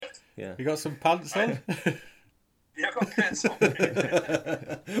Yeah. You got some pants on? Yeah, I've got pants on.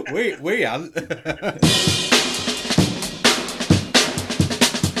 we haven't.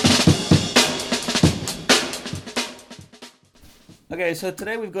 Okay, so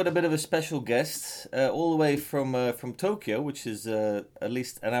today we've got a bit of a special guest, all the way from Tokyo, which is at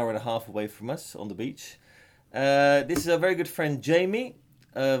least an hour and a half away from us on the beach. This is our very good friend Jamie,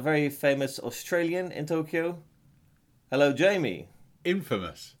 a very famous Australian in Tokyo. Hello, Jamie.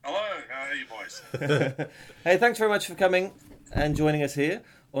 Infamous. Hello, how are you boys? Hey, thanks very much for coming and joining us here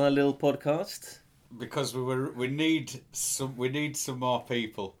on a little podcast. Because we need some more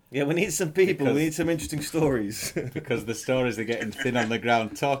people. Yeah, we need some people. Because- We need some interesting stories. Because the stories are getting thin on the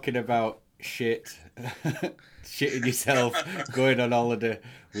ground. Talking about shitting yourself, going on holiday.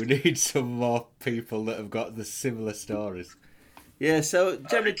 We need some more people that have got the similar stories. Yeah, so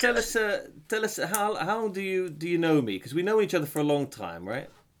Jamie, tell us how do you know me? Because we know each other for a long time, right?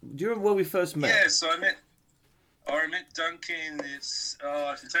 Do you remember where we first met? Yeah, so I met Duncan. I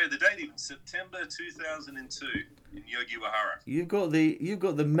can tell you the date, even September 2002 in Yogiwahara. You've got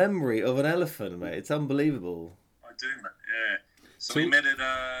the memory of an elephant, mate. It's unbelievable. I do, mate. Yeah. So we met at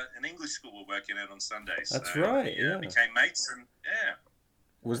an English school we're working at on Sundays. That's so right. We became mates, and yeah.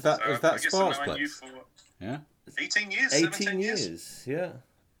 Was that I guess I've known you Sportsplex? for Yeah. 18 years, 18 years. Yeah.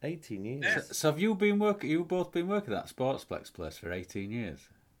 18 years. Yeah. So have you been working? You both been working at that Sportsplex place for 18 years?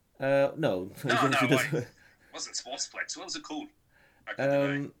 No. No, it wasn't Sportsplex. What was it called? Back in the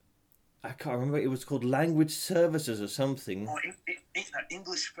day? I can't remember. It was called Language Services or something. Oh,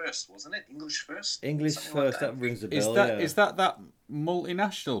 English First, wasn't it? English First? English Something First, like that rings a bell. Is that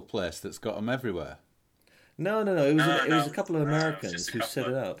multinational place that's got them everywhere? No. It was a couple of No, it was Americans just a who couple set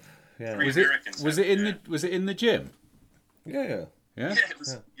of- it up. Yeah. Three Was it Americans, was it in the gym? Yeah. Yeah. Yeah, it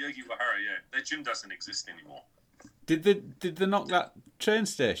was Yogiwahara, yeah. That gym doesn't exist anymore. Did they knock that train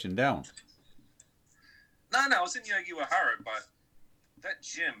station down? No, I was in Yogiwahara, but that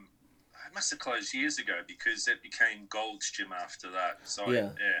gym, it must have closed years ago because it became Gold's Gym after that. So,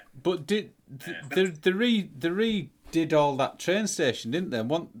 Yeah. But they redid all that train station, didn't they?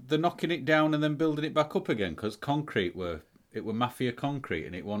 They're knocking it down and then building it back up again because concrete were mafia concrete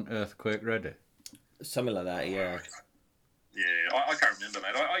and it wasn't earthquake ready. Something like that, yeah. Yeah, I can't remember,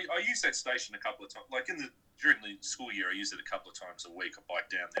 mate. I used that station a couple of times. Like during the school year, I used it a couple of times a week. I bike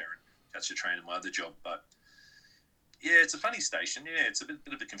down there and catch a train in my other job. But yeah, it's a funny station. Yeah, it's a bit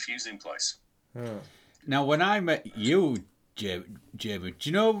of a confusing place. Now, when I met you, Jamie, do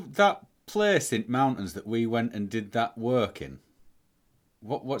you know that place in mountains that we went and did that work in?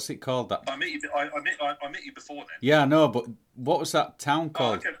 What's it called? That I met you before then. Yeah, I know, but what was that town Oh,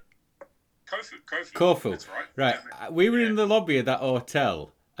 called? okay. Kofu. Corfu. That's right. Right. Yeah. We were in the lobby of that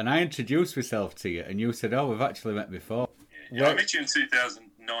hotel, and I introduced myself to you, and you said, "Oh, we've actually met before." Yeah, I met you in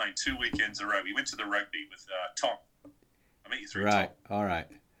 2009, 2 weekends in a row. We went to the rugby with Tom. I met you through Right. Tom. All right.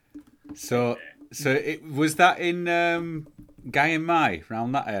 So it was that in Guyana Mai,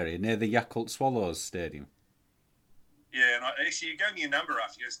 around that area, near the Yakult Swallows Stadium. Yeah, and actually, you gave me a number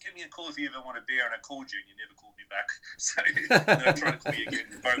after. You goes, give me a call if you ever want a beer, and I called you, and you never called me back. So then I tried to call you again,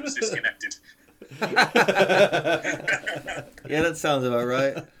 the phone was disconnected. Yeah, that sounds about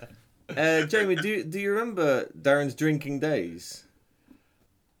right. Jamie, do you remember Darren's drinking days?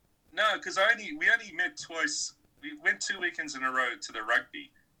 No, because we only met twice. We went 2 weekends in a row to the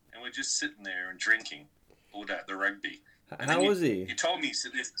rugby, and we're just sitting there and drinking all day at the rugby. And How then was he? You told me, he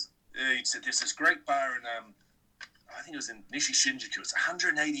said, there's this great bar in, I think it was in Nishi Shinjuku. It's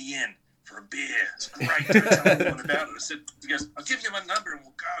 180 yen for a beer. It's great. Don't tell anyone about it. I said, he goes, I'll give you my number and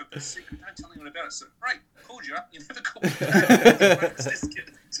we'll go. But secret, don't tell anyone about it. So, right, called you up. You never called me back.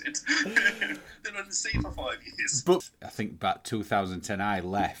 Then I didn't see you for 5 years. But I think back 2010, I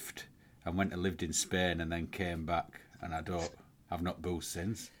left and went and lived in Spain, and then came back, and I've not boozed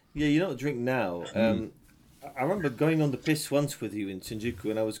since. Yeah, you don't drink now. I remember going on the piss once with you in Shinjuku,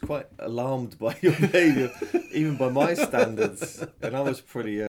 and I was quite alarmed by your behaviour, even by my standards. And I was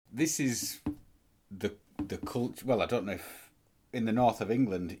pretty. This is the culture. Well, I don't know if in the north of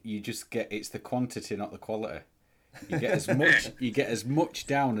England you just it's the quantity, not the quality. You get as much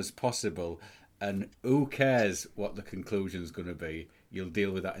down as possible, and who cares what the conclusion's going to be? You'll deal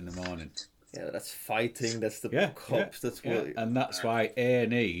with that in the morning. Yeah, that's fighting. That's the cops. Yeah, That's yeah. what. And that's why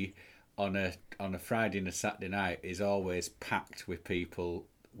A&E on a Friday and a Saturday night is always packed with people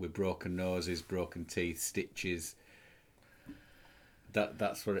with broken noses, broken teeth, stitches.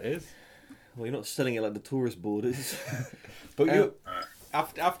 That's what it is. Well, you're not selling it like the tourist board is. But you,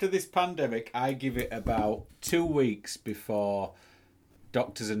 after this pandemic, I give it about 2 weeks before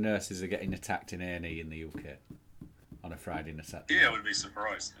doctors and nurses are getting attacked in A&E in the UK. on a Friday and a Saturday. Yeah, I would be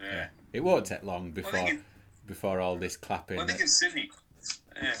surprised. Yeah. It won't take long Well, before all this clapping. I think in Sydney,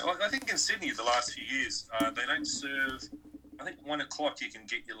 I think in Sydney the last few years they don't serve. I think 1 o'clock you can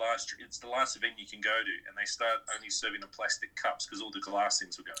get your last. It's the last event you can go to, and they start only serving the plastic cups because all the glass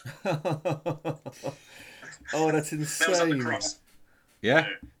things will go. Oh, that's That was on the insane. cross. Yeah.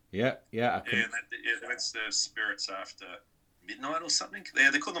 Yeah. Yeah. They don't serve spirits after midnight or something.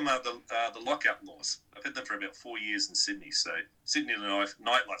 They call them the lockout laws. I've had them for about 4 years in Sydney. So Sydney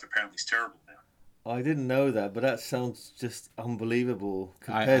nightlife apparently is terrible now. I didn't know that, but that sounds just unbelievable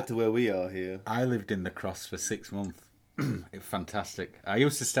compared to where we are here. I lived in the Cross for 6 months. It's fantastic. I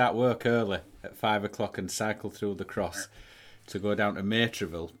used to start work early at 5 o'clock and cycle through the Cross to go down to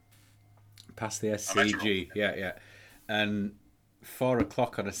Matreville, past the SCG. Yeah. And 4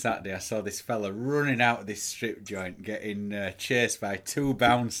 o'clock on a Saturday, I saw this fella running out of this strip joint, getting chased by 2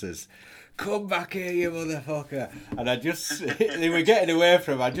 bouncers. Come back here, you motherfucker! And they were getting away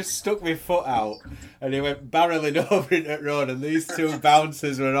from him. I just stuck my foot out, and he went barreling over into the road, and these 2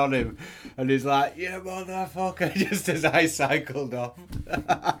 bouncers were on him. And he's like, "You motherfucker!" just as I cycled off.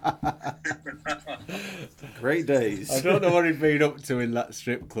 Great days. I don't know what he'd been up to in that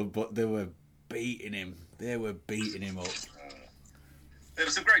strip club, but they were beating him. They were beating him up. There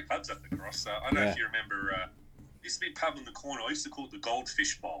were some great pubs up the Cross. I don't know if you remember. There used to be a pub in the corner. I used to call it the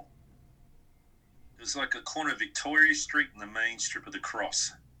Goldfish Bowl. It was like a corner of Victoria Street and the main strip of the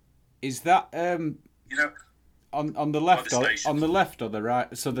Cross. Is that You know, on the left the station. on the left or the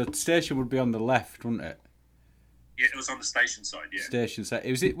right? So the station would be on the left, wouldn't it? yeah, it was on the station side. Yeah, Station set.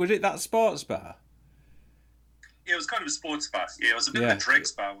 Was it that sports bar? yeah, it was kind of a sports bar. Yeah, it was a bit of a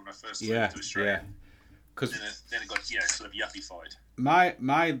dregs bar when I first moved to Australia. Because Then it got sort of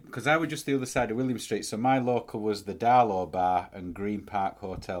yuppified. because I was just the other side of William Street, so my local was the Darlow Bar and Green Park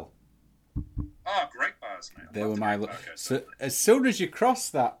Hotel. Oh, great bars, man. They were my so as soon as you cross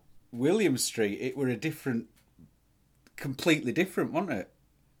that William Street, it were completely different, wasn't it?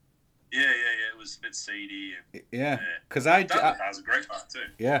 Yeah. It was a bit seedy. Yeah, because That was a great bar too.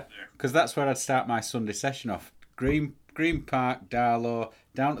 Yeah, because that's where I'd start my Sunday session off. Green Park, Darlow,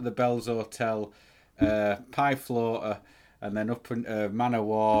 down to the Bells Hotel, Pie Floater, and then up in Man o'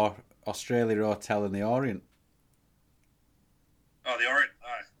 War, Australia Hotel, and the Orient. Oh, the Orient.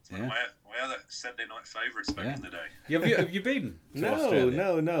 It's one of my other Saturday night favourites back in the day. Have you been to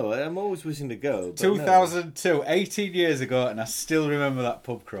Australia? No. I'm always wishing to go. But 2002, 18 years ago, and I still remember that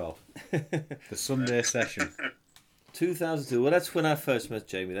pub crawl. The Sunday session. 2002. Well, that's when I first met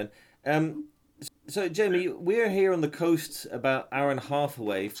Jamie then. So, Jamie, we're here on the coast about an hour and a half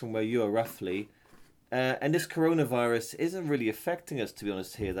away from where you are roughly. And this coronavirus isn't really affecting us, to be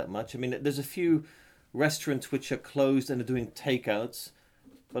honest, here that much. I mean, there's a few restaurants which are closed and are doing takeouts.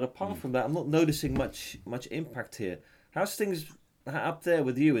 But apart from that, I'm not noticing much impact here. How's things up there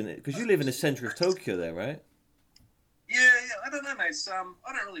with you? Because you live in the centre of Tokyo there, right? Yeah, I don't know, mate.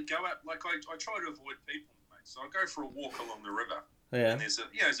 I don't really go out. Like, I try to avoid people, mate. So I go for a walk along the river. Yeah. And there's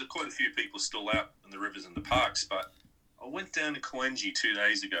quite a few people still out in the rivers and the parks. But I went down to Koenji 2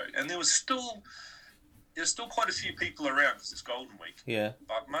 days ago, and there's still quite a few people around because it's Golden Week. Yeah.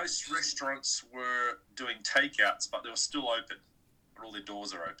 But most restaurants were doing takeouts, but they were still open. All their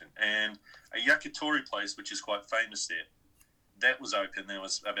doors are open. And a yakitori place, which is quite famous there, that was open. There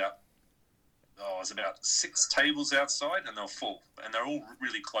was about 6 tables outside, and they were full. And they're all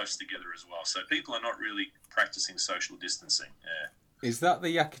really close together as well. So people are not really practicing social distancing. Yeah. Is that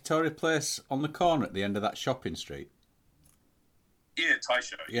the yakitori place on the corner at the end of that shopping street? Yeah,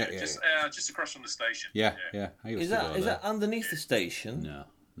 Taisho. Yeah. Just across from the station. Yeah. I used to go there. That underneath the station? No.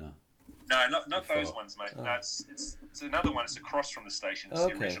 No, not those ones, mate. No, it's another one. It's across from the station. It's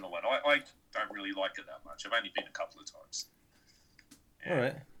the original one. I don't really like it that much. I've only been a couple of times. Yeah. All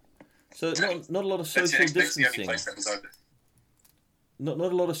right. So not a lot of social distancing. That's the only place that was open.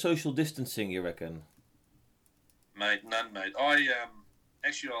 Not a lot of social distancing, you reckon? Mate, none, mate. I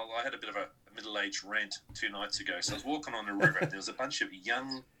had a bit of a middle-aged rant 2 nights ago. So I was walking on the river, and there was a bunch of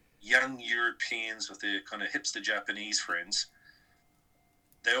young Europeans with their kind of hipster Japanese friends.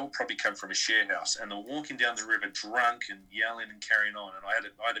 They all probably come from a share house, and they're walking down the river drunk and yelling and carrying on. And I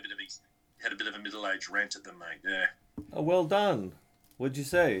had a bit of a middle-aged rant at them, mate. Yeah. Oh, well done. What'd you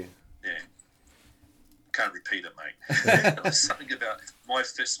say? Yeah. Can't repeat it, mate. There was something about my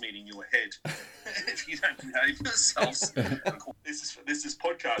fist meeting your head if you don't behave yourselves. There's this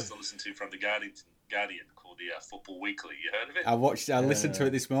podcast I listen to from the Guardian called the Football Weekly. You heard of it? I listened to it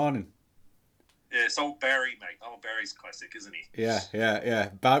this morning. Yeah, it's old Barry, mate. Old Barry's classic, isn't he? Yeah.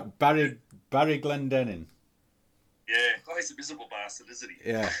 Barry Glendenning. Yeah. Oh, he's a miserable bastard, isn't he?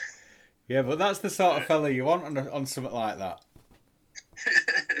 Yeah. Yeah, but that's the sort of fella you want on something like that.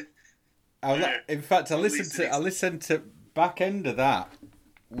 In fact, I listened to back end of that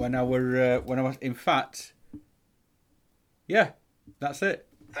when I was. In fact, yeah, that's it.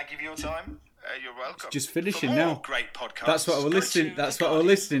 Thank you for your time. You're welcome. Just finishing for more now. Great podcasts. That's what I was listening. That's what I was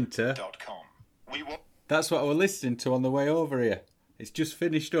listening to. That's what I was listening to on the way over here. It's just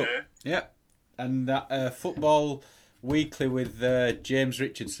finished up. Yeah, and that Football Weekly with James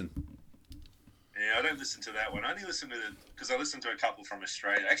Richardson. Yeah, I don't listen to that one. I only listen to because I listen to a couple from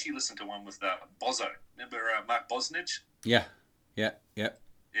Australia. I actually listened to one with Bozo. Remember Mark Bosnich? Yeah. Yeah,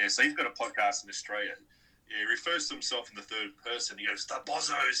 so he's got a podcast in Australia. Yeah, he refers to himself in the third person. He goes, "The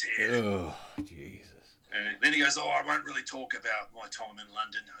Bozo's here." Oh, Jesus. And then he goes, "Oh, I won't really talk about my time in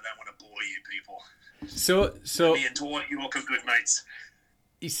London. I don't want to bore you people." So me and Dwight York are good mates.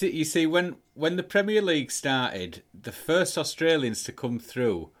 You see, when the Premier League started, the first Australians to come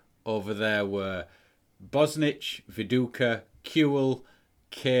through over there were Bosnich, Viduka, Kewell,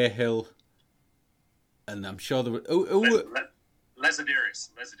 Cahill, and I'm sure there were...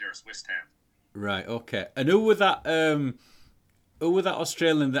 Lazaderis, West Ham. Right, okay. And who were that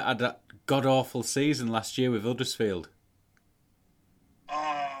Australian that had that god-awful season last year with Huddersfield?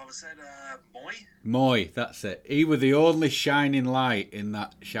 Oh, was that Moy? Moy, that's it. He was the only shining light in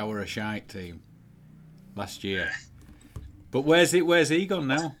that shower of shite team last year. Yeah. But where's he gone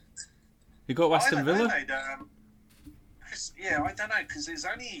now? He got Aston Villa? I don't know, because there's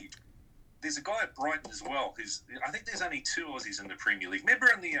a guy at Brighton as well. I think there's only 2 Aussies in the Premier League. Remember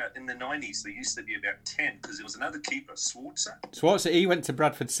in the 90s, there used to be about 10, because there was another keeper, Schwarzer. He went to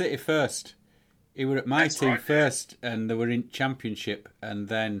Bradford City first. He were at my team first, and they were in Championship, and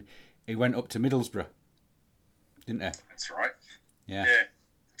then he went up to Middlesbrough, didn't he? That's right. Yeah.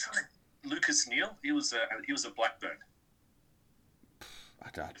 Lucas Neal, he was a Blackburn.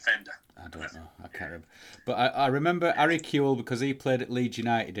 Defender. I don't know. I can't remember. But I remember Harry Kewell because he played at Leeds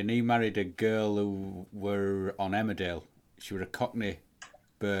United and he married a girl who were on Emmerdale. She was a Cockney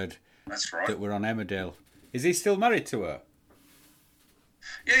bird. That's right. That were on Emmerdale. Is he still married to her?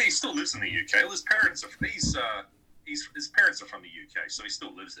 Yeah, he still lives in the UK. Well, his parents are from the UK, so he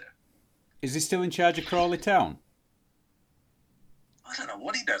still lives there. Is he still in charge of Crawley Town? I don't know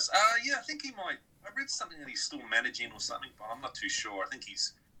what he does. Yeah, I think he might. I read something that he's still managing or something, but I'm not too sure. I think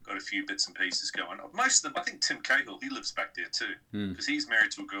he's got a few bits and pieces going on. Most of them, I think Tim Cahill, he lives back there too, because he's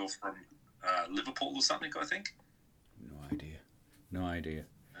married to a girl from Liverpool or something, I think. No idea.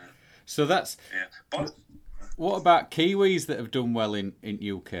 So that's... Yeah. But, what about Kiwis that have done well in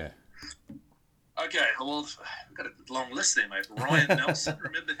UK? Okay, well, I've got a long list there, mate. Ryan Nelson,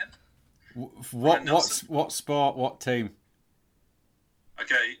 remember him? What sport, what team?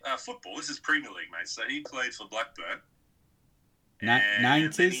 Okay, football. This is Premier League, mate. So he played for Blackburn.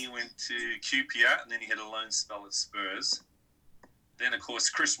 90s? Then he went to QPR, and then he had a loan spell at Spurs. Then, of course,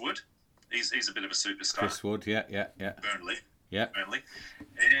 Chris Wood. He's a bit of a superstar. Chris Wood, yeah. Burnley. Yeah. Burnley.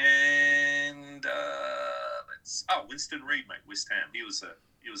 And Winston Reid, mate. West Ham. He was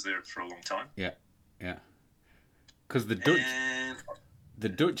there for a long time. Yeah. Because the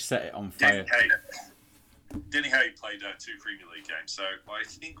Dutch set it on fire. Denny Hay played 2 Premier League games, so I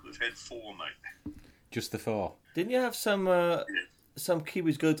think we've had 4, mate. Just the 4. Didn't you have some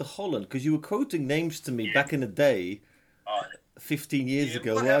Kiwis go to Holland? Because you were quoting names to me back in the day, 15 years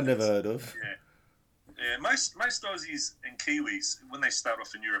ago, who I never heard of. Yeah. Most Aussies and Kiwis, when they start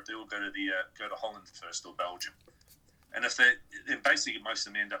off in Europe, they all go to Holland first or Belgium, and basically most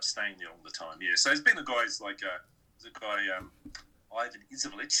of them end up staying there all the time. Yeah, so there's been guys like there's a guy Ivan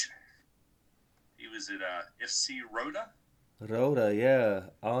Izavlic. He was at FC Roda. Roda, yeah.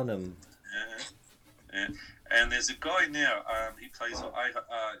 Arnhem. Yeah. And there's a guy now, he plays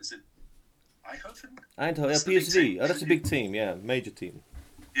is it Eindhoven? Eindhoven, PSV. Oh, that's a big team, yeah. Major team.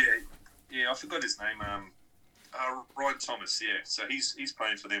 Yeah, I forgot his name. Ryan Thomas, yeah. So he's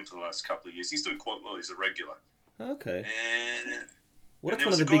playing for them for the last couple of years. He's doing quite well. He's a regular. Okay. And that's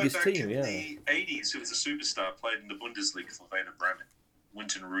one of the biggest teams, yeah. In the 80s, who was a superstar, played in the Bundesliga for Werder Bremen,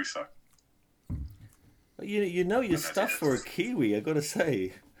 Winton Rufer. You know your stuff for a Kiwi, I gotta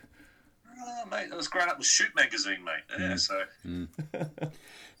say. Oh, mate, I was growing up with Shoot magazine, mate. Yeah, so.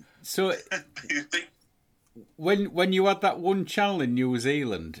 So, when you had that one channel in New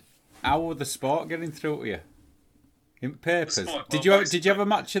Zealand, how were the sport getting through to you? In papers? Did you have a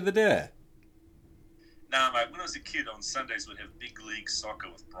match of the day? No, mate. When I was a kid, on Sundays we'd have big league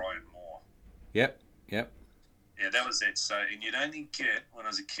soccer with Brian Moore. Yep. Yeah, that was it. So, and you'd only get, when I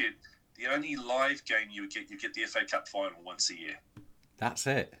was a kid, the only live game you get the FA Cup final once a year. That's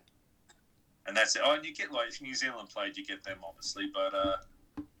it. And that's it. Oh, and you get, like, if New Zealand played, you get them, obviously. But,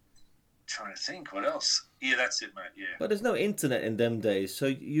 Trying to think, what else? Yeah, that's it, mate. Yeah. But there's no internet in them days, so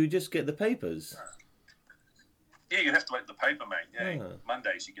you just get the papers. Yeah, you have to wait the paper, mate. Yeah, Ah.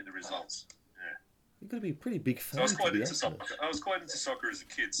 Mondays you get the results. Yeah. You've got to be a pretty big So fan to be honest. I was quite into soccer as a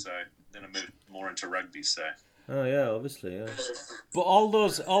kid, so then I moved more into rugby. So Oh yeah, obviously, yeah. But all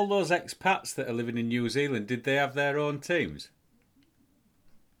those expats that are living in New Zealand, did they have their own teams?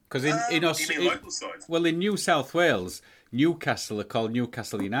 Because you mean local sides? well, in New South Wales, Newcastle are called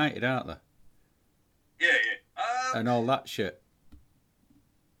Newcastle United, aren't they? Yeah. And all that shit.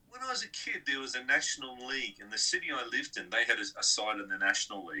 When I was a kid, there was a national league in the city I lived in. They had a side in the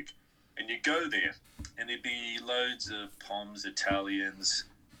national league, and you go there, and there'd be loads of Poms, Italians,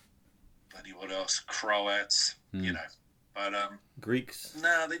 bloody what else, Croats, you know. But Greeks.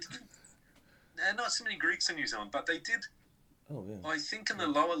 no, they didn't. Not so many Greeks in New Zealand, but they did. Oh yeah. I think in the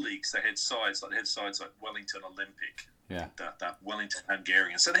lower leagues they had sides like Wellington Olympic, Yeah. that Wellington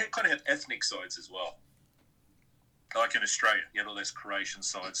Hungarian. So they kind of had ethnic sides as well. Like in Australia, you had all those Croatian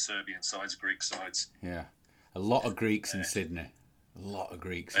sides, Serbian sides, Greek sides. Yeah. A lot of Greeks in Sydney. A lot of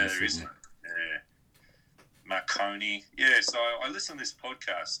Greeks in There is, Sydney. yeah. Marconi. Yeah, so I listen to this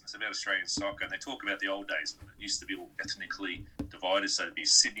podcast, and it's about Australian soccer, and they talk about the old days. And it used to be all ethnically divided, so it'd be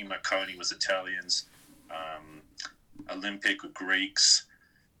Sydney Marconi was Italians, Olympic were Greeks,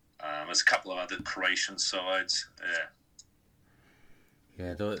 there's a couple of other Croatian sides.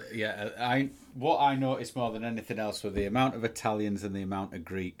 What I noticed more than anything else were the amount of Italians and the amount of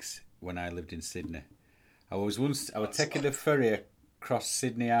Greeks when I lived in Sydney. I was taking a ferry across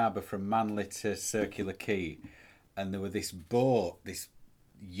Sydney Harbour from Manly to Circular Quay, and there were this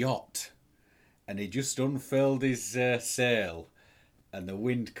yacht, and he just unfurled his sail, and the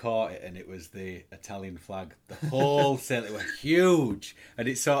wind caught it, and it was the Italian flag. The whole sail, it was huge, and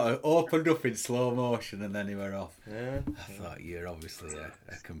it sort of opened up in slow motion, and then he were off. Yeah. I thought, you're obviously a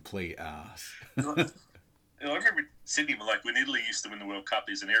complete arse. I remember Sydney, like when Italy used to win the World Cup,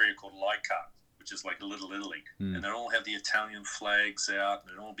 there's an area called Leica, which is like a Little Italy, and they all have the Italian flags out,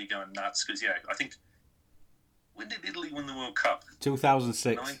 and they'll all be going nuts because I think when did Italy win the World Cup?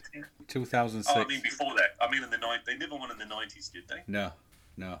 2006. 2006. Oh, I mean before that. I mean in the 90s. They never won in the 90s, did they? No.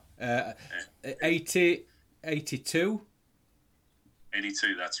 82.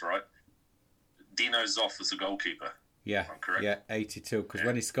 82, that's right. Dino Zoff was the goalkeeper. Yeah, I'm correct. yeah, 82. Because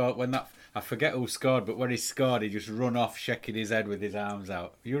when he scored, I forget who scored, but when he scored, he just run off, shaking his head with his arms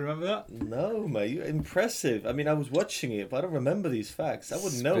out. You remember that? No, mate, you're impressive. I mean, I was watching it, but I don't remember these facts. I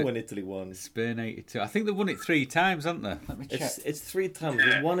wouldn't know when Italy won. Spain 82. I think they won it 3 times, haven't they? Let me check. It's 3 times.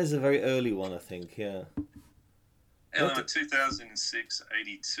 The one is a very early one, I think. Yeah. 2006,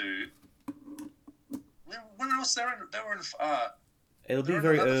 82. When else they were in? It'll be they were in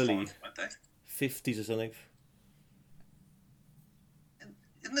very another early, final, weren't they? 50s or something.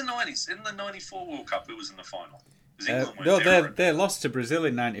 In the 90s, in the 94 World Cup, who was in the final? Was No, England weren't there, right? they lost to Brazil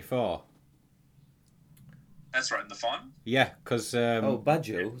in 94. That's right, in the final? Yeah, because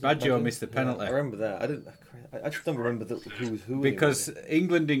Baggio. Was it Baggio missed the penalty. Yeah, I remember that. I just don't remember who was who. Because anymore.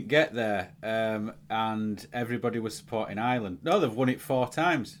 England didn't get there, and everybody was supporting Ireland. No, they've won it 4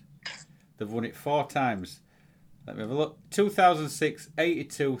 times. They've won it 4 times. Let me have a look. 2006,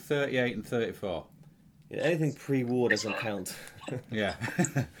 82, 38 and 34. Yeah, anything pre-war doesn't count. Yeah,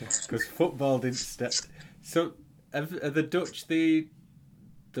 because football didn't step. So, are the Dutch the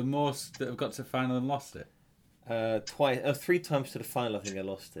most that have got to final and lost it? 3 times to the final, I think I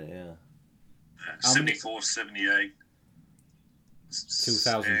lost it, yeah. 74, 78.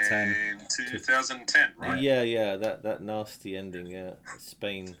 2010. And 2010, right? Yeah, that nasty ending, yeah.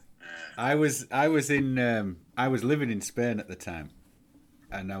 Spain. I was living in Spain at the time,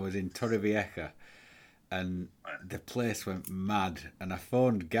 and I was in Torrevieja, and the place went mad, and I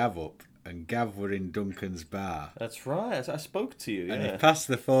phoned Gav up, and Gav were in Duncan's bar. That's right, I spoke to you, And he yeah. passed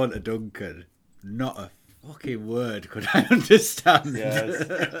the phone to Duncan. Not a fucking word could I understand. Yeah,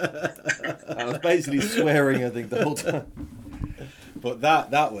 I was basically swearing, I think, the whole time. But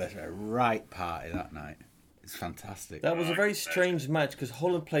that was a right party that night. It's fantastic. That was a very strange match, because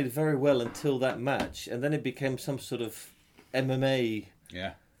Holland played very well until that match, and then it became some sort of MMA...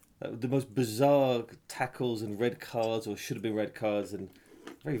 Yeah. The most bizarre tackles and red cards, or should have been red cards, and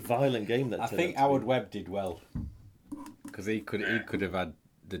very violent game that. I think Howard Webb did well, because he could have had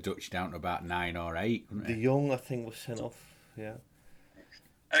the Dutch down to about 9 or 8. De Jong, I think, was sent off. Yeah.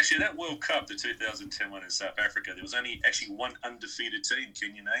 Actually, that World Cup, the 2010 one in South Africa, there was only actually one undefeated team.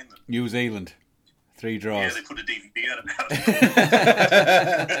 Can you name them? New Zealand, 3 draws. Yeah, they put a DVD out about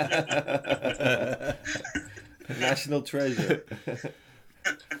it. National treasure.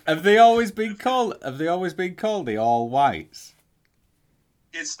 Have they always been called the All Whites?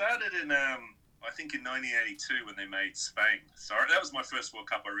 It started in, I think, in 1982 when they made Spain. So that was my first World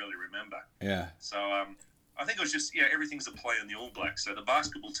Cup I really remember. Yeah. So I think it was just, everything's a play on the All Blacks. So the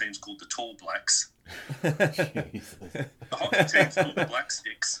basketball team's called the Tall Blacks. The hockey team's called the Black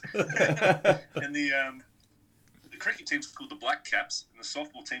Sticks. And the cricket team's called the Black Caps. And the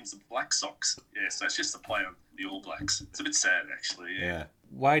softball team's the Black Sox. Yeah, so it's just a play on the All Blacks. It's a bit sad, actually. Yeah.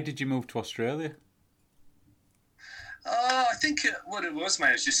 Why did you move to Australia? I think what it was,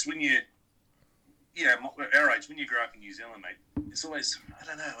 mate, is just when you, our age, when you grow up in New Zealand, mate, it's always, I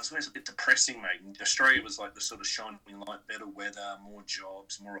don't know, it was always a bit depressing, mate. And Australia was like the sort of shining light, better weather, more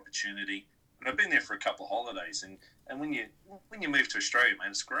jobs, more opportunity. And I've been there for a couple of holidays, and when you move to Australia, man,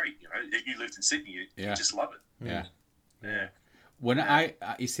 it's great. You know, you lived in Sydney, you just love it. Yeah. When I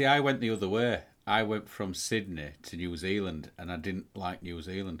went the other way. I went from Sydney to New Zealand, and I didn't like New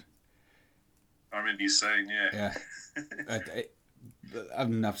Zealand. I remember you saying, Yeah.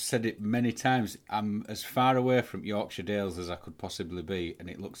 I've said it many times. I'm as far away from Yorkshire Dales as I could possibly be, and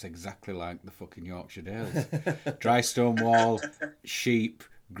it looks exactly like the fucking Yorkshire Dales. Dry stone wall, sheep,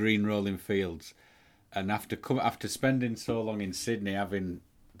 green rolling fields. And after spending so long in Sydney, having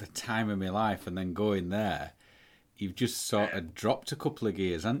the time of my life, and then going there, you've just sort of dropped a couple of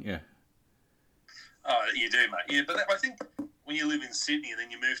gears, haven't you? Oh, you do, mate. Yeah, but I think when you live in Sydney and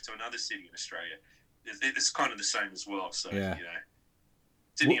then you move to another city in Australia, it's kind of the same as well. So,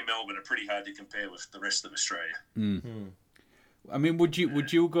 Sydney and Melbourne are pretty hard to compare with the rest of Australia. I mean, would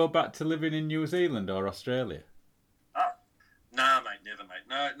you go back to living in New Zealand or Australia? Nah, mate, never, mate.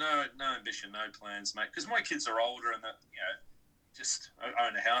 No ambition, no plans, mate. Because my kids are older and just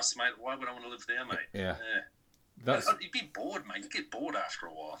own a house, mate. Why would I want to live there, mate? Yeah. You'd be bored, mate. You'd get bored after a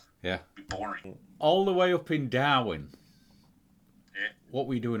while. Yeah. It'd be boring. All the way up in Darwin. Yeah. What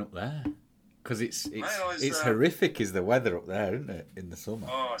were you doing up there? Because it's horrific, is the weather up there, isn't it, in the summer?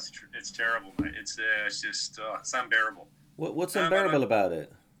 Oh, it's terrible, mate. It's just it's unbearable. What's unbearable about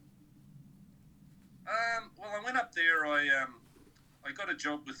it? Well, I went up there. I got a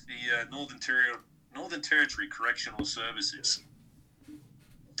job with the Northern Territory Correctional Services.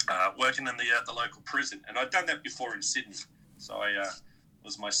 Working in the local prison, and I'd done that before in Sydney, so it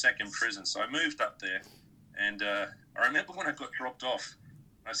was my second prison. So I moved up there, and I remember when I got dropped off,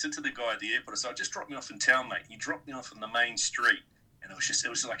 I said to the guy at the airport, I said, "Just drop me off in town, mate." He dropped me off on the main street, and it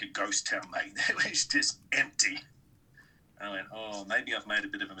was like a ghost town, mate. It was just empty. And I went, "Oh, maybe I've made a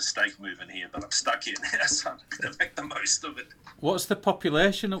bit of a mistake moving here, but I'm stuck here now, so I'm going to make the most of it." What's the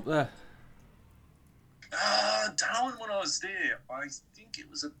population up there? Darwin, when I was there, I think it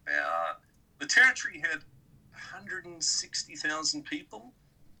was about... The territory had 160,000 people.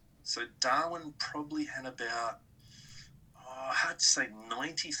 So Darwin probably had about, hard to say,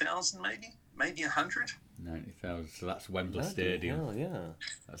 90,000 maybe 100. 90,000, so that's Wembley Stadium. Hell, yeah.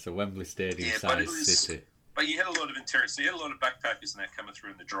 That's a Wembley Stadium-sized city. But you had a lot of interior, so you had a lot of backpackers and that coming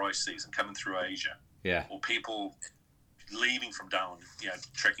through in the dry season, coming through Asia. Yeah. Or people leaving from Darwin,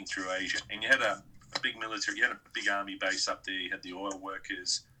 trekking through Asia. And you had a big military, you had a big army base up there. You had the oil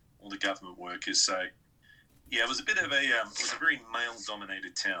workers, all the government workers. So, it was a bit of it was a very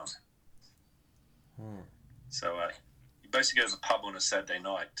male-dominated town. So, you basically go to the pub on a Saturday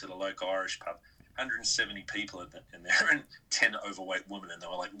night, to the local Irish pub. 170 people in there, and 10 overweight women, and they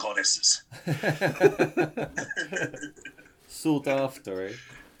were like goddesses. Sought after, eh?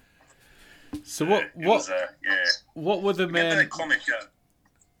 So what were the main? Comic,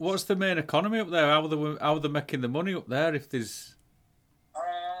 what's the main economy up there? How are they making the money up there? If there's,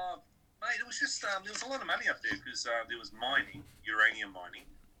 mate, it was just there was a lot of money up there because there was mining, uranium mining,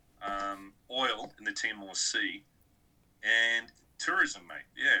 oil in the Timor Sea, and tourism, mate.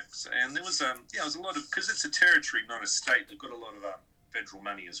 Yeah, and there was it was a lot of, because it's a territory, not a state. They've got a lot of federal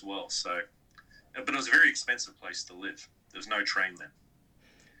money as well. So, but it was a very expensive place to live. There was no train then.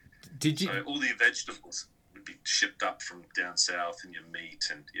 Did you? So all the vegetables would be shipped up from down south, and your meat,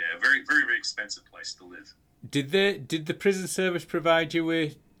 and very, very, very expensive place to live. Did the prison service provide you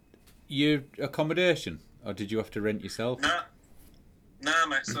with your accommodation, or did you have to rent yourself? No,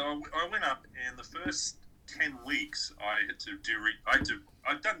 mate. So I went up, and the first 10 weeks I had to do. I've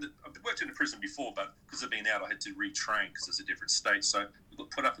worked in a prison before, but because of being out, I had to retrain because it's a different state. So we got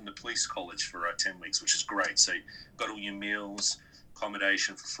put up in the police college for 10 weeks, which is great. So you got all your meals,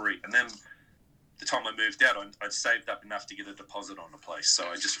 accommodation for free, and then the time I moved out, I'd saved up enough to get a deposit on the place. So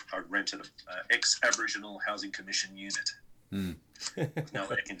I rented an ex-Aboriginal Housing Commission unit. No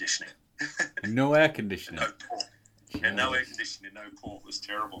air conditioning. No air conditioning. No port. And no air conditioning, no port. It was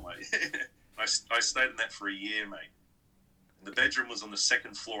terrible, mate. I stayed in that for a year, mate. And the bedroom was on the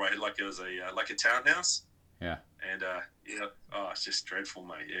second floor. I had it was a townhouse. Yeah. And it's just dreadful,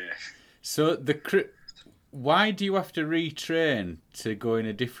 mate. Yeah. So why do you have to retrain to go in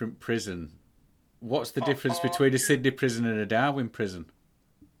a different prison? What's the difference between a Sydney prison and a Darwin prison?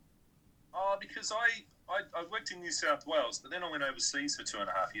 Because I worked in New South Wales, but then I went overseas for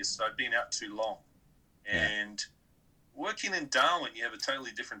 2.5 years, so I'd been out too long. And working in Darwin, you have a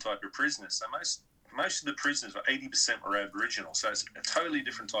totally different type of prisoner. So most of the prisoners, 80% were Aboriginal, so it's a totally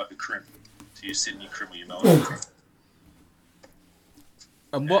different type of crim to your Sydney crim or your Melbourne crim.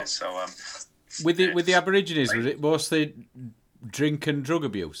 And what with the Aborigines, was it mostly drink and drug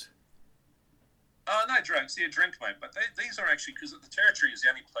abuse? No drugs, drink, mate. But these are actually, because the Territory is the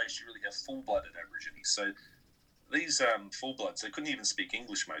only place you really have full-blooded Aborigines. So these full-bloods, they couldn't even speak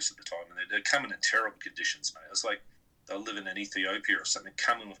English most of the time, and they're coming in terrible conditions, mate. It's like they're living in Ethiopia or something,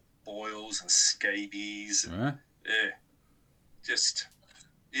 coming with boils and scabies. And, it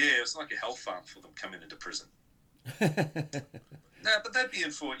was like a hell farm for them coming into prison. No, but that'd be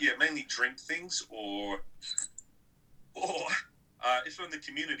in for, mainly drink things or if in the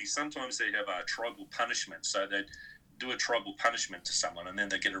community, sometimes they have a tribal punishment. So they'd do a tribal punishment to someone and then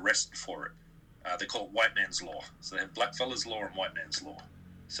they get arrested for it. They call it white man's law. So they have blackfellas law and white man's law.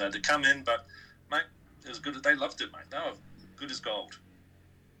 So they come in, but, mate, it was good. They loved it, mate. They were good as gold.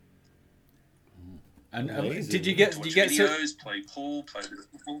 And did you get videos, play pool, play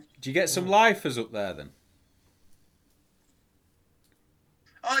football? Did you get some lifers up there then?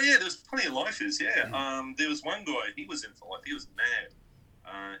 Oh yeah, there was plenty of lifers. Yeah, there was one guy. He was in for life. He was mad.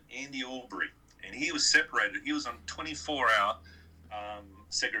 Andy Albury, and he was separated. He was on 24-hour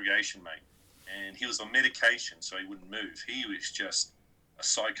segregation, mate, and he was on medication, so he wouldn't move. He was just a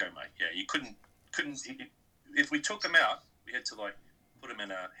psycho, mate. Yeah, you couldn't. If we took him out, we had to put him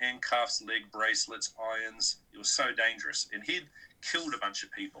in handcuffs, leg bracelets, irons. It was so dangerous, and he'd killed a bunch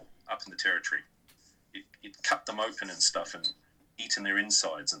of people up in the Territory. He'd cut them open and stuff, and eaten their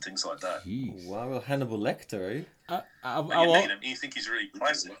insides and things like that. Jeez. Wow, Hannibal Lecter, eh? You meet him and you think he's really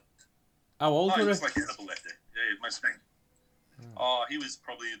crazy. How old he were was like Hannibal Lecter. Yeah, most thing. He was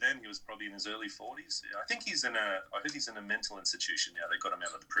probably in his early 40s. Yeah, I heard he's in a mental institution now. They got him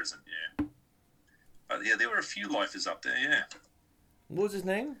out of the prison, yeah. But yeah, there were a few lifers up there, yeah. What was his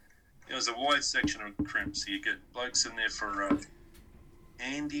name? It was a wide section of crimps. So you get blokes in there for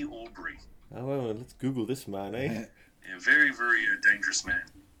Andy Albury. Oh, well, let's Google this man, eh? Yeah, very, very dangerous man.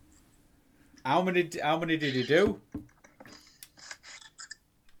 How many did he do?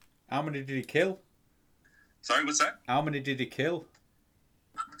 How many did he kill? Sorry, what's that? How many did he kill?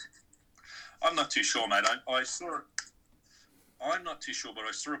 I'm not too sure, mate. I'm not too sure, but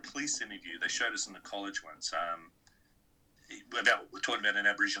I saw a police interview. They showed us in the college once. We're talking about an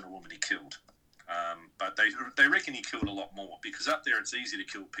Aboriginal woman he killed. But they reckon he killed a lot more because up there it's easy to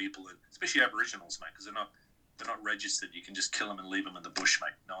kill people, and especially Aboriginals, mate, because they're not registered. You can just kill them and leave them in the bush,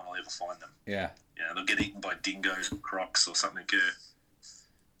 mate. No one will ever find them. Yeah. Yeah, they'll get eaten by dingoes, crocs, or something. Yeah.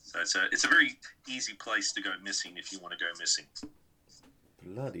 So it's a very easy place to go missing if you want to go missing.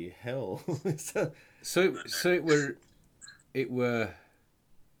 Bloody hell! So it were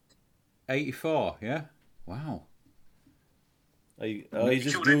 84, yeah. Wow. Are you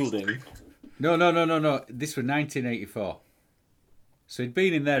just Googling? No. This was 1984. So he'd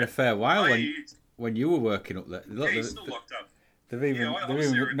been in there a fair while when you were working up there. Look, he's still locked up. They've even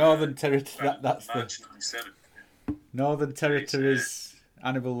Northern Territory. That's March the 97. Northern Territory's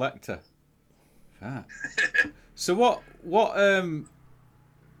Hannibal Lecter. Ah. So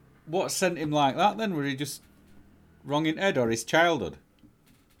what sent him like that then? Were he just wrong in head or his childhood?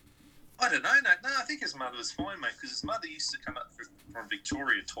 I don't know. No, I think his mother was fine, mate, because his mother used to come up from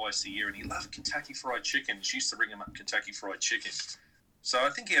Victoria twice a year, and he loved Kentucky Fried Chicken. She used to bring him up Kentucky Fried Chicken. So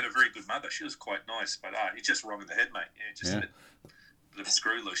I think he had a very good mother. She was quite nice, but he's just wrong in the head, mate. Yeah, just a bit of a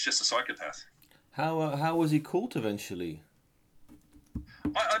screw loose, just a psychopath. How was he caught eventually?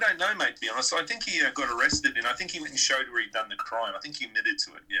 I don't know, mate, to be honest. I think he got arrested, and I think he went and showed where he'd done the crime. I think he admitted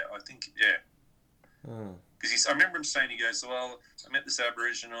to it, yeah. Because I remember him saying, he goes, well, I met this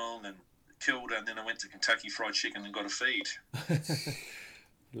Aboriginal and killed her, and then I went to Kentucky Fried Chicken and got a feed.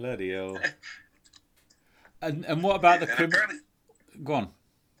 Bloody hell. And what about the criminal? Go on.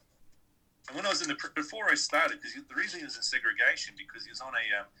 And when I was before I started, because the reason he was in segregation, because he was on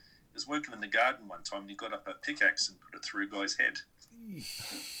he was working in the garden one time, and he got up a pickaxe and put it through a guy's head.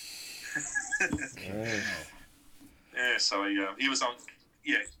 Yeah, so he was on.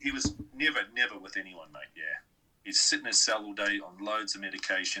 Yeah, he was never with anyone, mate. Yeah, he's sitting in his cell all day on loads of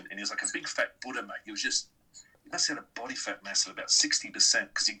medication, and he was like a big fat Buddha, mate. He must have had a body fat mass of about 60%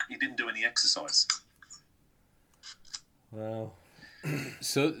 because he didn't do any exercise. Wow.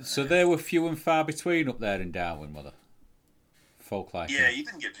 So there were few and far between up there in Darwin, were there? Folk like Yeah, that. you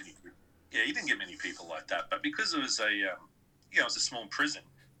didn't get many. Yeah, you didn't get many people like that. But because it was it was a small prison.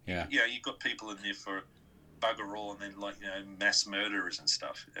 Yeah. Yeah, you got people in there for bugger all, and then mass murderers and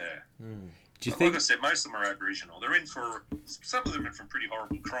stuff. Yeah. Do you But think? like I said, most of them are Aboriginal. They're in for some of them are from pretty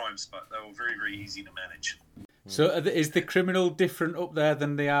horrible crimes, but they were very, very easy to manage. So is the criminal different up there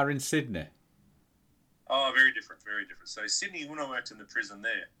than they are in Sydney? Oh, very different, very different. So Sydney, when I worked in the prison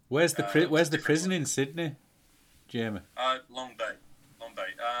there, Where's the it's where's the different. prison in Sydney, Jamie? Long Bay.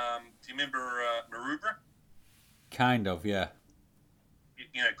 Do you remember Maroubra? Kind of, yeah.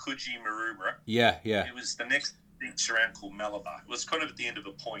 You know, Coogee, Maroubra. Yeah. It was the next beach around called Malabar. It was kind of at the end of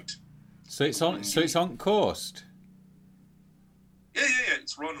a point. So it's on coast. Yeah.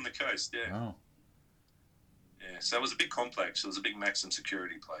 It's right on the coast. Yeah. Oh. Yeah. So it was a big complex. It was a big maximum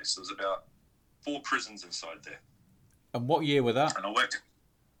security place. There was about 4 prisons inside there. And what year were that? And I worked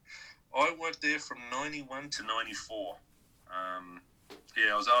there from 91 to 94.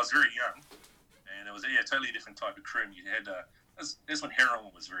 I was very young, and it was a totally different type of crime. You had that's when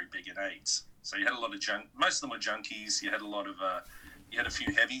heroin was very big in AIDS. So you had a lot of most of them were junkies. You had a lot of you had a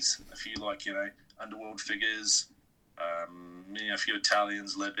few heavies, a few underworld figures, a few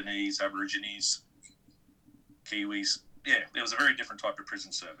Italians, Lebanese, Aborigines, Kiwis. Yeah, it was a very different type of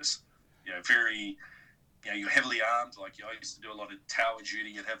prison service. Very. You're heavily armed. I used to do a lot of tower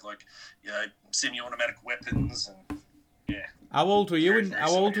duty. You'd have semi-automatic weapons, and yeah. How old were you in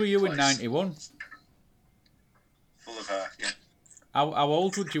Very 91? Full of How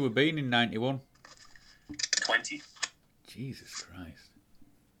old would you have been in 91? 20. Jesus Christ.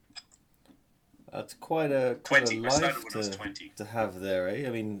 That's quite a 20. I life started when I was 20. to have there, eh? I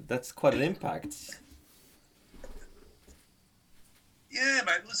mean, that's quite an impact. Yeah,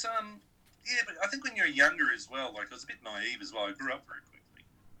 mate. It was but I think when you're younger as well, I was a bit naive as well. I grew up very quickly.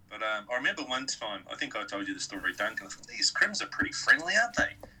 But I remember one time, I think I told you the story, Duncan. I thought, these crims are pretty friendly, aren't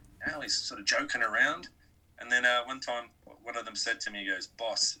they? He's sort of joking around. And then one time, one of them said to me, he goes,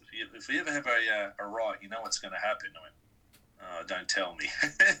 "Boss, if we ever have a riot, you know what's going to happen." I went, "Don't tell me."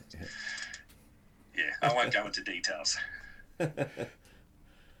 Yeah, I won't go into details. I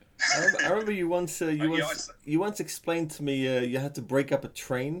remember you once you once explained to me you had to break up a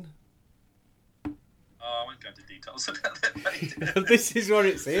train. I won't go into details about that, mate. This is what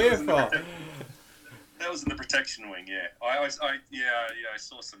it's here for. That was in the protection wing, yeah. I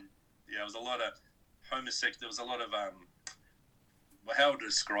saw some. Yeah, it was a lot of homosexual. There was a lot of how would I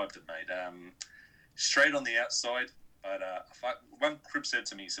describe it, mate? Straight on the outside, but one crib said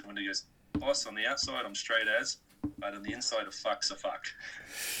to me, he said when he goes, "Boss, on the outside I'm straight as, but on the inside a fuck's a fuck."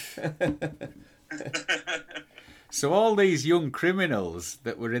 So all these young criminals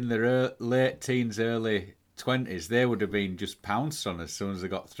that were in their late teens, early 20s, they would have been just pounced on as soon as they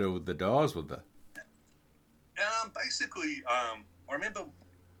got through the doors, would they? Basically, I remember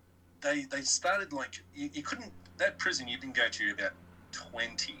they started you couldn't, that prison you didn't go to about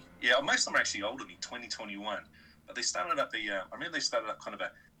 20. Yeah, most of them are actually older than me, 20, 21. But they started up I remember they started up kind of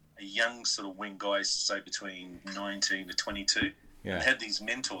a young sort of wing guys, say between 19 to 22. Yeah. And had these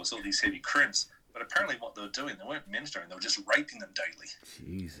mentors, all these heavy crimps. But apparently what they were doing, they weren't mentoring, they were just raping them daily.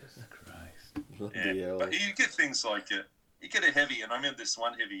 Jesus Christ. Bloody hell. But you get things like, you get a heavy, and I remember this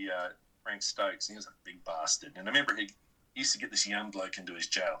one heavy, Frank Stokes, he was a big bastard. And I remember he used to get this young bloke into his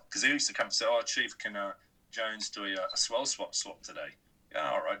jail, because he used to come and say, "Oh, Chief, can Jones do a swell swap today?"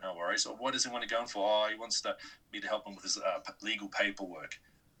 "Yeah, all right, no worries." "Or what does he want to go in for?" "Oh, he wants me to help him with his legal paperwork."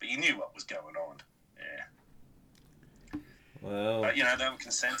 But you knew what was going on. Yeah. Well, But, they were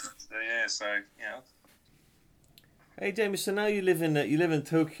consented. So. hey Jamie, so now you live in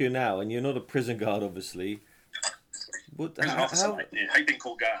Tokyo now, and you're not a prison guard, obviously. But Prison officer, mate. Yeah, hate being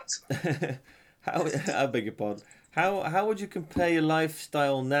called guards. I beg your pardon. How would you compare your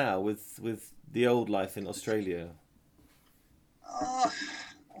lifestyle now with the old life in Australia? Well,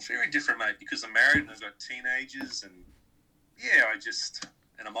 very different, mate, because I'm married and I've got teenagers, and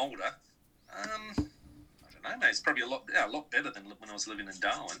and I'm older. I don't know, mate. It's probably a lot better than when I was living in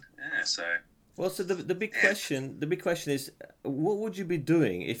Darwin. Yeah, so. Well, so the big question is, what would you be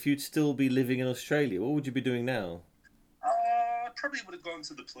doing if you'd still be living in Australia? What would you be doing now? I probably would have gone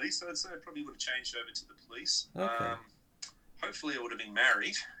to the police. I'd say I probably would have changed over to the police. Okay. Hopefully, I would have been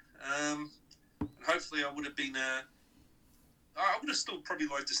married. And hopefully, I would have been. I would have still probably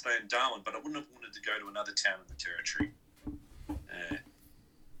liked to stay in Darwin, but I wouldn't have wanted to go to another town in the territory.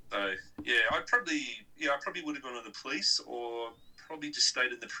 So I probably would have gone to the police, or probably just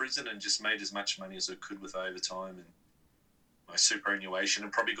stayed in the prison and just made as much money as I could with overtime and my superannuation,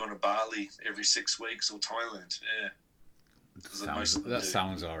 and probably gone to Bali every 6 weeks or Thailand. Yeah. That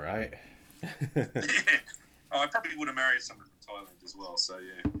sounds all right. Yeah. Oh, I probably would have married someone from Thailand as well. So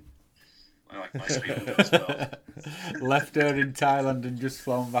yeah, like most people do as well. Left her in Thailand and just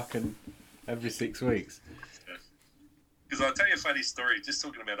flown back every 6 weeks. Because I'll tell you a funny story. Just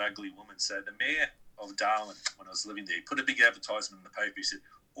talking about ugly women. So the mayor of Darwin, when I was living there, he put a big advertisement in the paper. He said,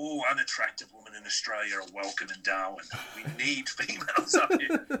 "All unattractive women in Australia are welcome in Darwin. We need females up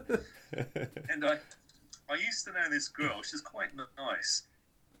here." And I used to know this girl. She was quite nice,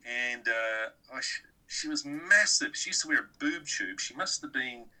 and she was massive. She used to wear a boob tube. She must have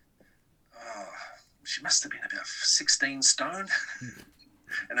been about 16 stone,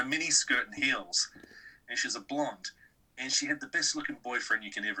 and a mini skirt and heels. And she was a blonde, and she had the best looking boyfriend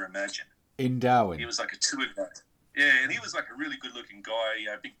you can ever imagine. In Darwin. He was like a tour guide. Yeah, and he was like a really good looking guy,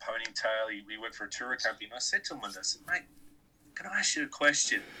 big ponytail. He worked for a tour company. And I said to him one day, I said, "Mate, can I ask you a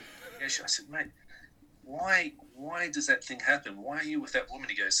question?" Yeah, I said, "Mate, why does that thing happen? Why are you with that woman?"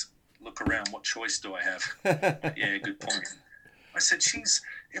 He goes, "Look around. What choice do I have?" Yeah, good point. I said,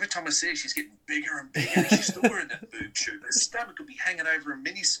 every time I see her, she's getting bigger and bigger. She's still wearing that boob tube. Her stomach could be hanging over a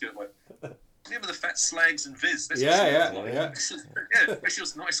miniskirt. Like, remember the fat slags and Viz? That's what she was like. She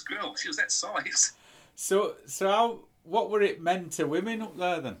was a nice girl. She was that size. So what were it meant to women up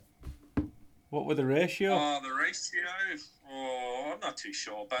there then? What were the ratio? The ratio? I'm not too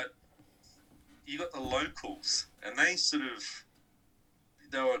sure, but you got the locals, and they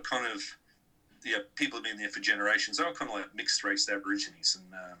were kind of, people have been there for generations. They were kind of like mixed race Aborigines,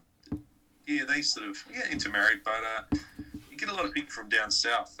 and they intermarried, but you get a lot of people from down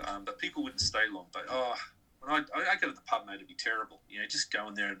south, but people wouldn't stay long. But when I go to the pub, mate, it'd be terrible. Just go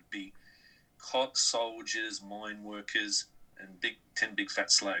in there and be cops, soldiers, mine workers, and 10 big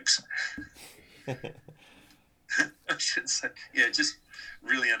fat slags. I shouldn't say. Yeah, just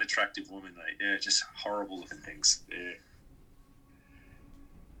really unattractive women, mate. Yeah, just horrible looking things. Yeah.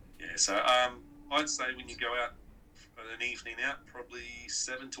 Yeah, so I'd say when you go out for an evening out, probably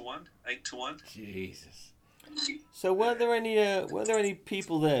 7 to 1, 8 to 1. Jesus. So were there any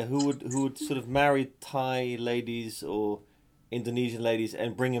people there who would sort of marry Thai ladies or Indonesian ladies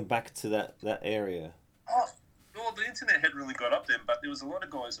and bring them back to that area? Oh, well, the internet hadn't really got up then, but there was a lot of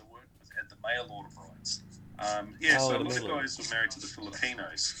guys that worked with had the mail order rights. So a lot of guys were married to the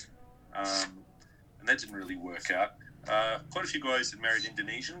Filipinos, and that didn't really work out. Quite a few guys had married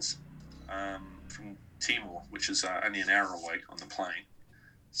Indonesians from Timor, which is only an hour away on the plane.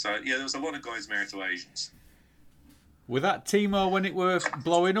 So there was a lot of guys married to Asians. Were that Timor when it were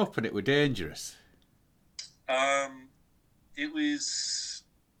blowing up and it were dangerous? It was.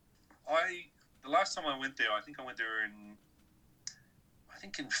 The last time I went there, I think I went there in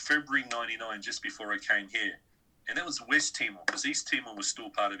February '99, just before I came here, and that was West Timor, because East Timor was still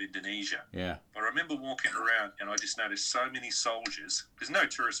part of Indonesia. Yeah. But I remember walking around, and I just noticed so many soldiers, because no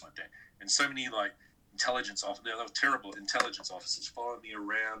tourists went there, and so many intelligence officers. They were terrible intelligence officers following me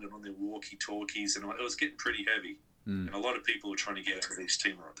around and on their walkie-talkies, and it was getting pretty heavy. And a lot of people were trying to get out of East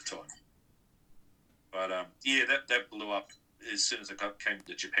Timor at the time. But that blew up as soon as I came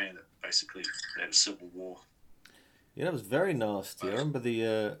to Japan. That basically they had a civil war. Yeah, that was very nasty. I remember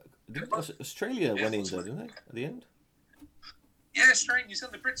Australia went in there, didn't they, at the end? Yeah, Australia, New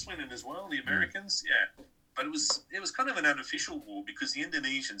Zealand, the Brits went in as well, the Americans, yeah. But it was kind of an unofficial war, because the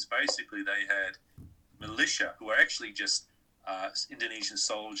Indonesians, basically, they had militia, who were actually just Indonesian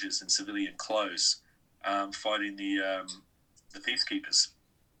soldiers in civilian clothes, fighting the peacekeepers.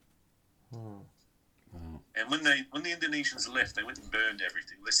 And when the Indonesians left, they went and burned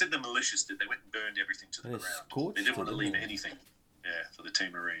everything. They said the militias did. They went and burned everything to the ground. They didn't want to leave anything. Yeah, for the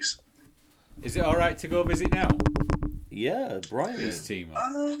Timorese. Is it all right to go visit now? Yeah, Brian. East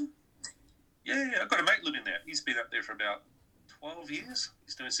Timor. Yeah, I've got a mate living there. He's been up there for about 12 years.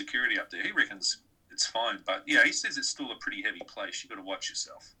 He's doing security up there. He reckons it's fine, but yeah, he says it's still a pretty heavy place. You've got to watch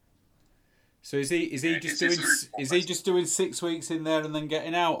yourself. So is he just doing 6 weeks in there and then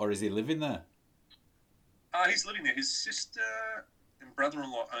getting out, or is he living there? He's living there. His sister and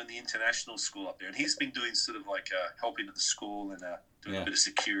brother-in-law own the international school up there, and he's been doing sort of like helping at the school and doing a bit of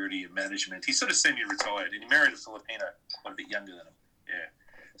security and management. He's sort of semi-retired, and he married a Filipino quite a bit younger than him. Yeah,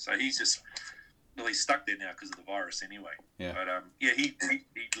 so he's just he's stuck there now because of the virus anyway. Yeah, but he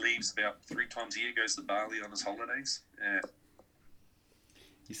leaves about 3 times a year, goes to Bali on his holidays. Yeah,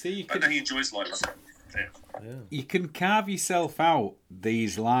 you see, I know he enjoys life. Yeah. You can carve yourself out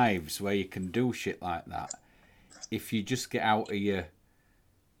these lives where you can do shit like that if you just get out of your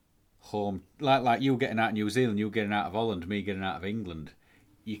home, like you getting out of New Zealand, you getting out of Holland, me getting out of England.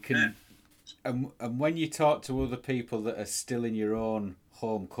 You can, and when you talk to other people that are still in your own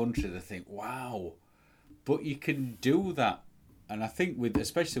home country, they think, "Wow, But you can do that. And I think,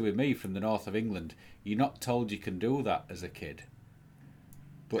 especially with me from the north of England, you're not told you can do that as a kid.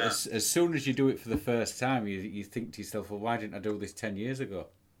 But No. as soon as you do it for the first time, you think to yourself, well, why didn't I do this 10 years ago?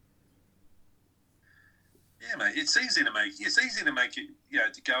 Yeah, mate. It's easy to make it.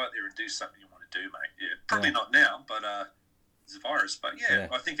 To go out there and do something you want to do, mate. Yeah, probably not now, but it's a virus. But yeah,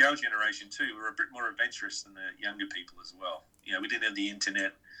 I think our generation too, we're a bit more adventurous than the younger people as well. We didn't have the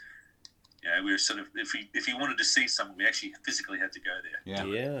internet. We were sort of if you wanted to see something, we actually physically had to go there.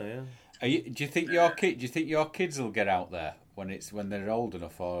 Yeah. Do you think your kids will get out there when they're old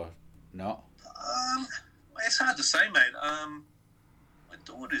enough or not? It's hard to say, mate. My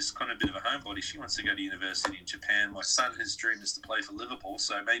daughter's kind of a bit of a homebody. She wants to go to university in Japan. My son, his dream is to play for Liverpool,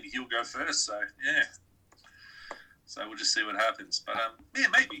 so maybe he'll go first. So yeah. So we'll just see what happens. But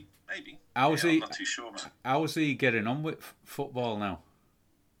maybe. I'm not too sure, mate. How's he getting on with football now?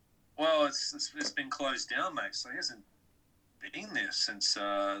 Well, it's been closed down, mate. So he hasn't been there since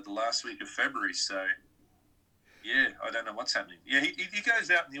the last week of February. So yeah, I don't know what's happening. Yeah, he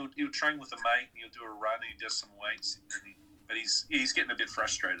goes out and he'll train with a mate and he'll do a run and he does some weights. But he's getting a bit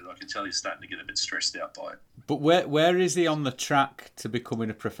frustrated. I can tell he's starting to get a bit stressed out by it. But where is he on the track to becoming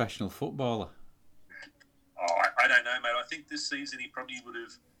a professional footballer? Oh, I don't know, mate. I think this season he probably would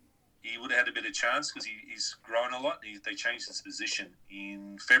have had a bit of chance because he's grown a lot. They changed his position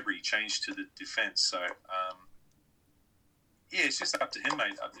in February. He changed to the defence. So, it's just up to him,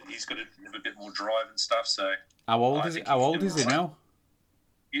 mate. He's got to have a bit more drive and stuff. So, how old is he now?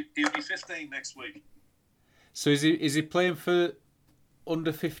 He'll be 15 next week. So is he playing for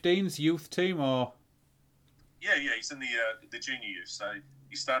under 15s youth team or? Yeah, he's in the junior youth. So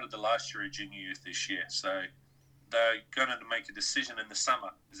he started the last year of junior youth this year. So they're going to make a decision in the summer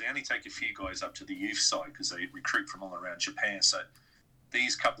because they only take a few guys up to the youth side because they recruit from all around Japan. So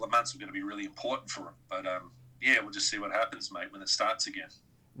these couple of months are going to be really important for them. But we'll just see what happens, mate, when it starts again.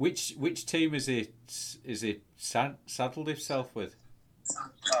 Which team is he saddled himself with?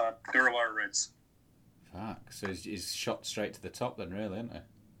 Gurrawara Reds. Fuck. So he's shot straight to the top then, really, isn't he?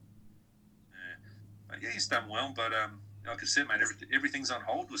 Yeah, he's done well, but like I said, mate, everything's on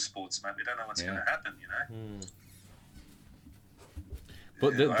hold with sports, mate. We don't know what's going to happen,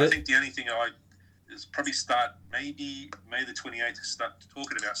 But I think the only thing is probably start maybe May the 28th to start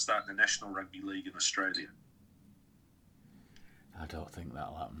talking about starting the National Rugby League in Australia. I don't think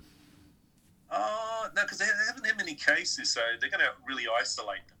that'll happen. Oh, no, because they haven't had many cases, so they're going to really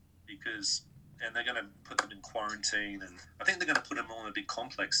isolate them and they're going to put them in quarantine, and I think they're going to put them all in a big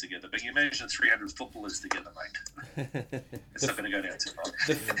complex together. But you imagine 300 footballers together, mate. It's not going to go down too far.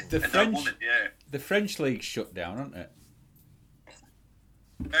 The French league's shut down, aren't it?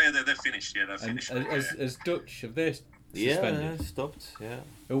 Oh, yeah, they're finished. Yeah, they're finished. As Dutch, have they suspended? Yeah, stopped. Yeah.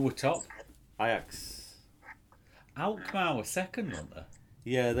 Who were top? Ajax. Alkmaar were second, weren't they?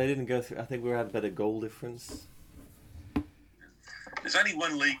 Yeah, they didn't go through. I think we had better goal difference. There's only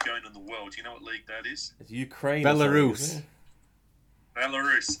one league going in the world. Do you know what league that is? It's Ukraine. Belarus.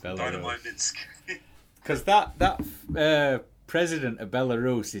 Belarus. Dynamo Minsk. Because that president of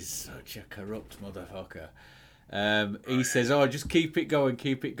Belarus is such a corrupt motherfucker. He says, just keep it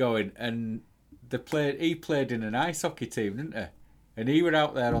going. And he played in an ice hockey team, didn't he? And he were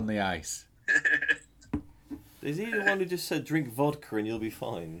out there on the ice. Is he the one who just said drink vodka and you'll be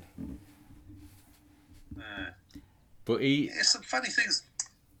fine? But some funny things.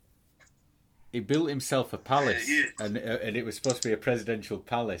 He built himself a palace, and it was supposed to be a presidential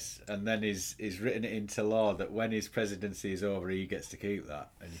palace, and then he's written it into law that when his presidency is over, he gets to keep that,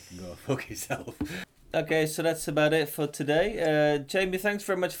 and you can go fuck yourself. Okay, so that's about it for today. Jamie, thanks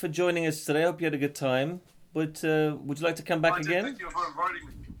very much for joining us today. I hope you had a good time. But would you like to come back again? Thank you for inviting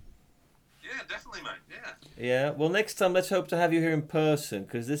me. Yeah, definitely, mate. Yeah. Yeah. Well, next time let's hope to have you here in person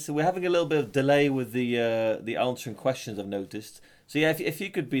because we're having a little bit of delay with the answering questions. I've noticed. So yeah, if you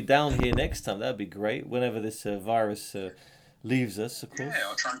could be down here next time, that'd be great. Whenever this virus leaves us, of course. Yeah,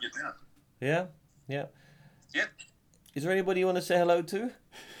 I'll try and get down. Yeah. Yeah. Yep. Is there anybody you want to say hello to?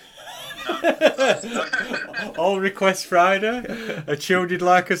 All requests Friday. A tune you'd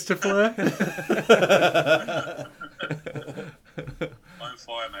like us to play? I'm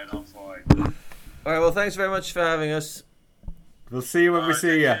fine, mate. I'm fine. All right. Well, thanks very much for having us. We'll see you when we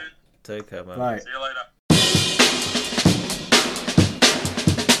see you. Take care, man. Bye. See you later.